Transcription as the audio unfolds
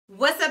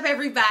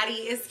everybody,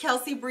 it's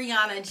Kelsee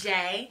Briana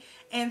J,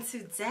 and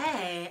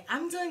today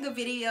I'm doing a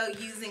video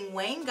using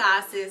Wayne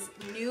Goss's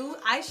new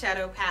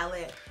eyeshadow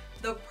palette,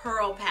 the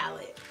Pearl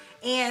palette.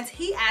 And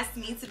he asked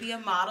me to be a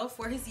model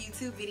for his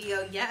YouTube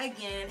video yet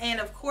again, and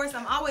of course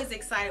I'm always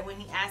excited when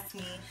he asks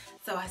me,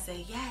 so I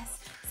say yes.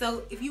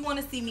 So if you want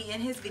to see me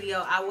in his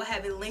video, I will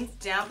have it linked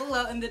down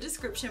below in the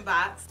description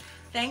box.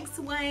 Thanks,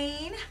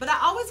 Wayne. But I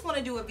always want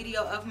to do a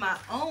video of my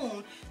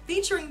own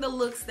featuring the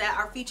looks that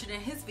are featured in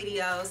his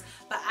videos,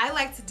 but I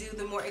like to do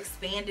the more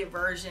expanded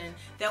version.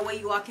 That way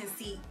you all can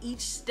see each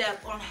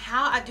step on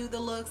how I do the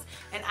looks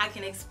and I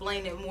can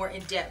explain it more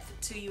in depth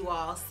to you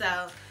all.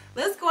 So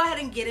let's go ahead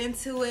and get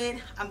into it.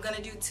 I'm going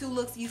to do 2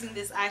 looks using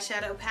this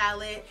eyeshadow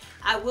palette.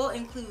 I will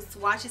include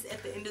swatches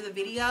at the end of the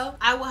video.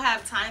 I will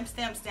have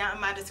timestamps down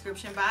in my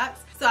description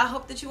box. So I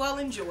hope that you all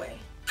enjoy.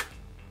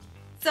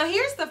 So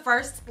here's the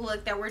first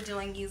look that we're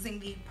doing using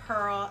the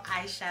Pearl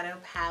eyeshadow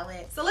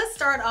palette. So let's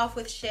start off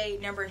with shade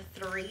number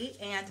 3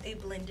 and a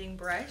blending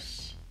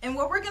brush. And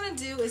what we're going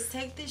to do is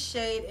take this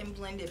shade and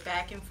blend it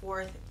back and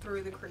forth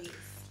through the crease.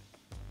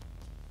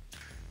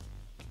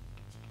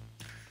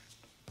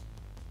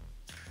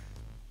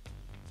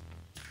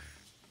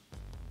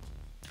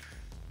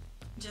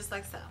 Just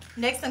like so.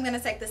 Next, I'm going to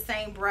take the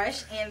same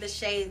brush and the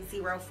shade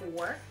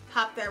 04.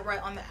 Pop that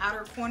right on the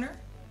outer corner.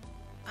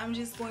 I'm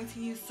just going to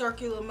use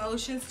circular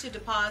motions to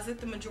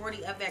deposit the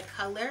majority of that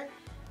color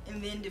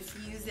and then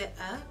diffuse it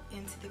up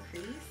into the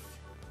crease.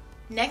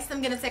 Next,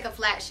 I'm going to take a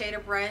flat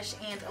shader brush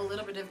and a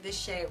little bit of this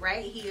shade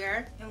right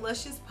here, and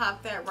let's just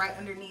pop that right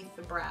underneath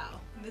the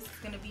brow. And this is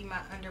going to be my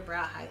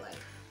underbrow highlight.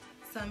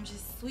 So I'm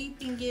just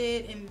sweeping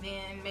it and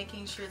then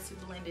making sure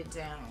to blend it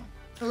down.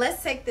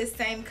 Let's take this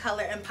same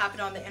color and pop it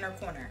on the inner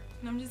corner.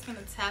 And I'm just going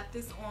to tap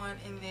this on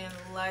and then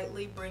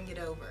lightly bring it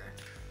over.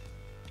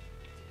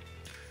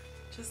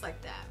 Just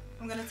like that.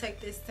 I'm going to take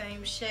this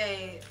same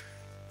shade,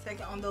 take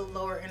it on the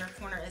lower inner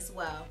corner as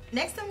well.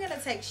 Next, I'm going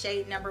to take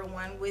shade number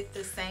 1 with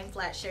the same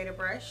flat shader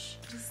brush.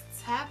 Just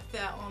tap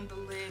that on the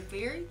lid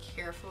very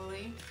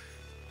carefully,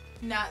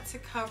 not to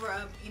cover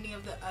up any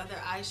of the other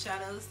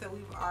eyeshadows that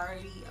we've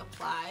already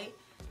applied.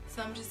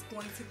 So I'm just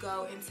going to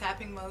go in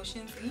tapping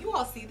motions. And you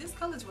all see this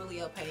color is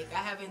really opaque. I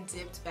haven't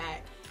dipped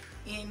back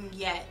in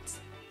yet.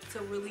 It's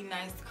a really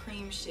nice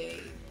cream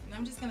shade. And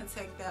I'm just going to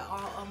take that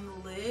all on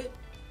the lid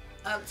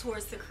up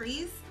towards the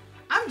crease.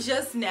 I'm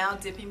just now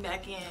dipping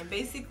back in.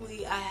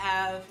 Basically, I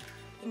have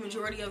the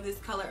majority of this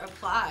color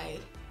applied,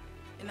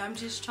 and I'm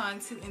just trying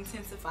to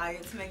intensify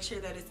it to make sure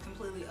that it's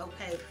completely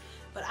opaque.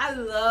 But I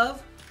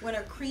love when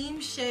a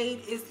cream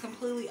shade is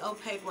completely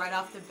opaque right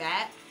off the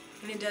bat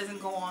and it doesn't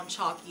go on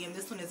chalky, and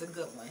this one is a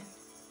good one.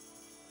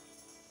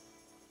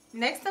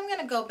 Next, I'm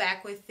gonna go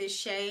back with this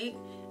shade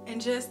and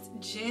just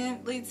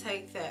gently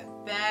take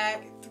that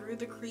back through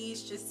the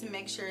crease just to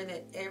make sure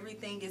that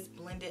everything is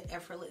blended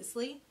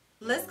effortlessly.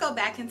 Let's go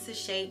back into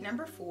shade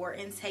number 4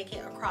 and take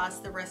it across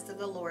the rest of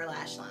the lower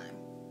lash line.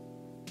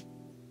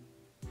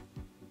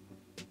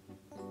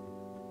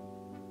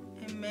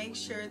 And make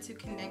sure to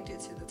connect it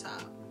to the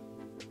top.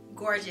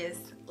 Gorgeous.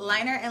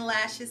 Liner and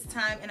lashes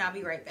time, and I'll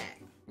be right back.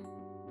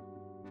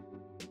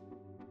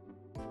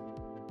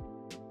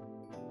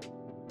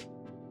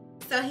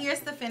 So here's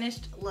the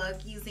finished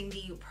look using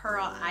the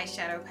Pearl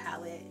eyeshadow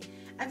palette.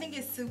 I think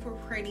it's super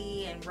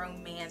pretty and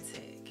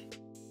romantic.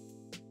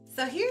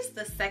 So here's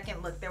the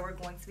second look that we're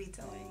going to be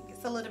doing.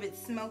 It's a little bit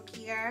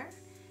smokier,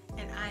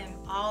 and I am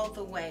all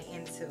the way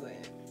into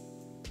it.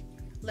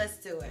 Let's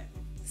do it.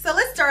 So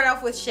let's start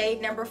off with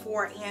shade number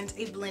 4 and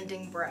a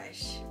blending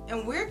brush.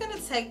 And we're gonna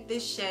take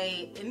this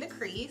shade in the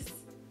crease.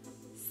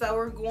 So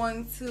we're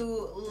going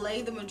to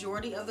lay the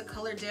majority of the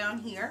color down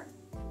here.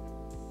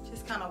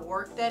 Just kind of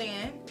work that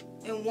in.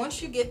 And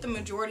once you get the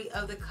majority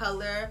of the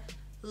color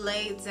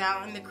laid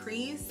down in the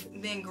crease,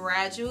 then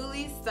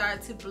gradually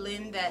start to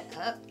blend that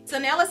up. So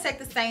now let's take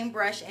the same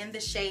brush and the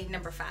shade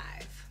number 5.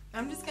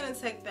 I'm just gonna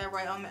take that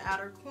right on the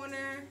outer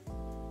corner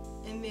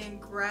and then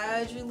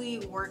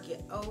gradually work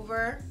it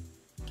over.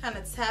 Kind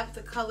of tap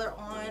the color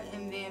on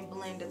and then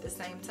blend at the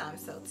same time.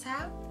 So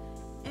tap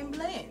and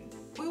blend.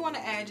 We want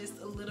to add just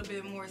a little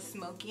bit more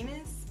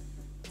smokiness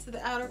to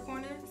the outer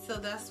corner, so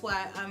that's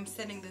why I'm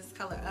setting this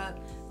color up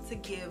to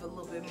give a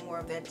little bit more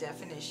of that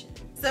definition.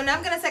 So now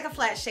I'm going to take a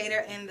flat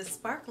shader in the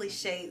sparkly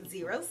shade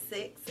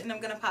 06, and I'm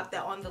going to pop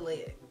that on the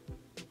lid.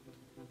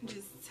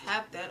 Just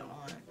tap that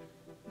on.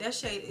 That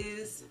shade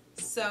is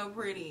so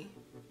pretty.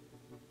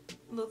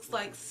 Looks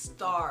like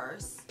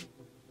stars.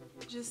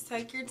 Just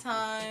take your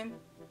time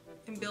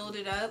and build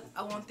it up.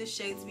 I want this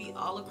shade to be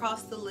all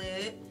across the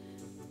lid,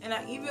 and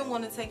I even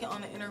want to take it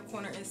on the inner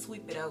corner and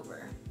sweep it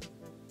over.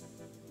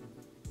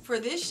 For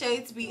this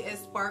shade to be as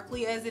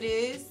sparkly as it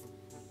is,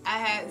 I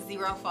had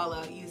 0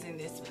 fallout using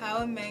this. How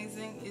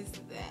amazing is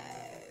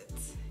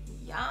that?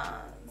 Yes.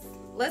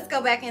 Let's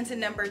go back into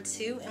number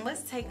 2 and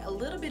let's take a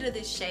little bit of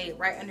this shade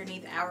right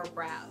underneath our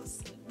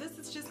brows. This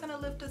is just gonna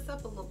lift us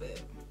up a little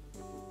bit.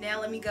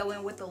 Now let me go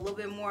in with a little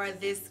bit more of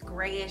this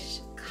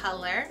grayish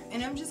color,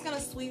 and I'm just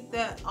gonna sweep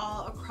that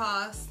all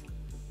across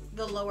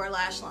the lower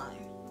lash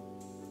line.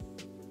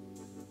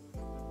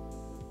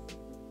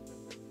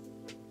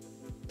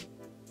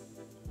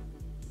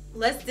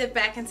 Let's dip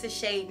back into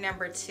shade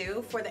number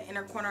 2 for the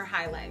inner corner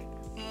highlight.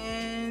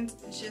 And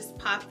just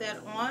pop that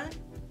on,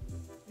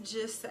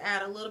 just to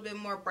add a little bit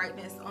more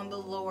brightness on the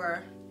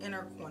lower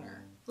inner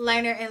corner.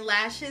 Liner and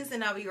lashes,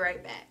 and I'll be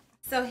right back.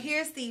 So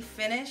here's the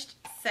finished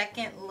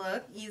second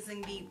look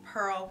using the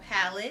Pearl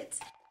palette.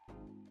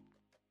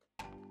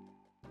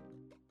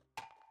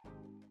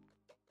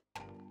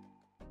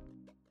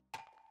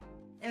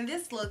 And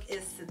this look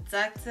is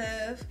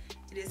seductive,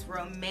 it is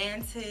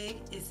romantic,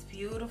 it's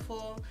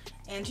beautiful,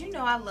 and you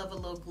know I love a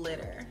little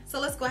glitter. So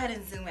let's go ahead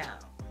and zoom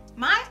out.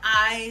 My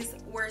eyes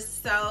were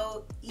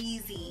so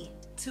easy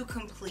to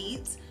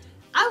complete.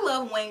 I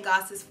love Wayne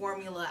Goss's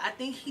formula. I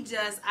think he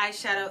does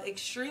eyeshadow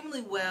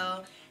extremely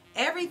well.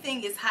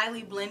 Everything is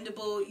highly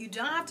blendable. You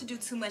don't have to do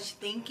too much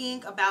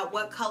thinking about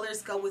what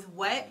colors go with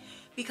what,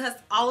 because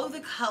all of the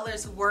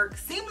colors work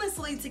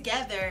seamlessly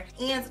together.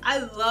 And I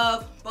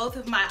love both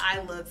of my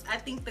eye looks. I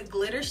think the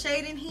glitter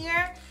shade in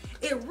here,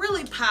 it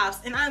really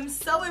pops, and I'm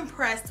so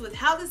impressed with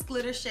how this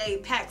glitter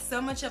shade packs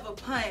so much of a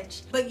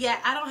punch, but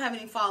yet I don't have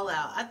any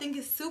fallout. I think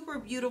it's super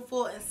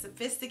beautiful and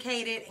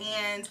sophisticated,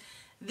 and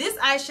this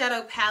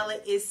eyeshadow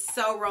palette is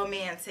so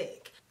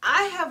romantic.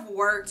 I have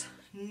worked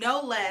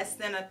no less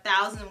than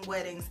 1,000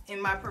 weddings in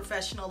my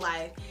professional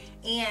life,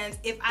 and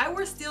if I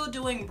were still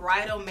doing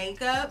bridal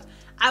makeup,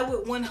 I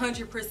would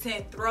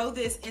 100% throw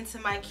this into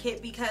my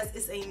kit because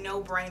it's a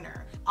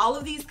no-brainer. All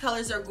of these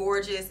colors are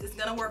gorgeous. It's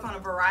gonna work on a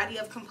variety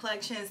of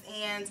complexions,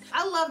 and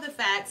I love the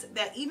fact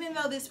that even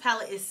though this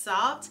palette is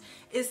soft,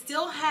 it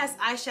still has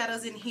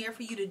eyeshadows in here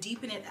for you to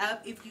deepen it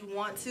up if you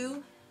want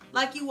to.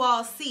 Like you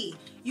all see,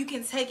 you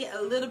can take it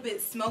a little bit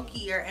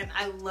smokier, and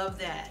I love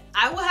that.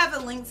 I will have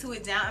a link to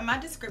it down in my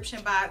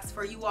description box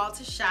for you all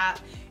to shop.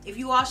 If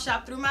you all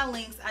shop through my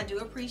links, I do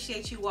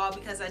appreciate you all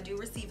because I do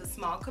receive a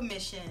small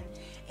commission.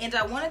 And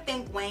I want to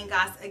thank Wayne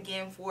Goss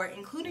again for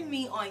including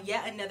me on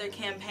yet another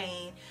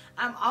campaign.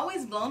 I'm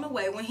always blown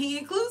away when he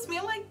includes me.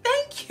 I'm like,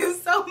 thank you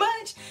so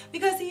much,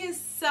 because he is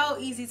so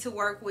easy to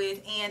work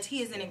with and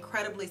he is an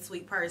incredibly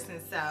sweet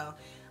person. So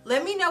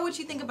let me know what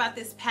you think about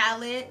this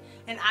palette,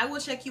 and I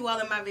will check you all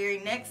in my very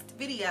next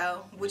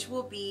video, which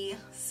will be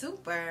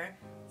super,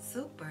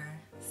 super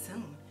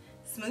soon.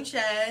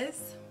 Smooches.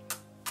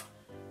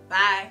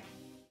 Bye.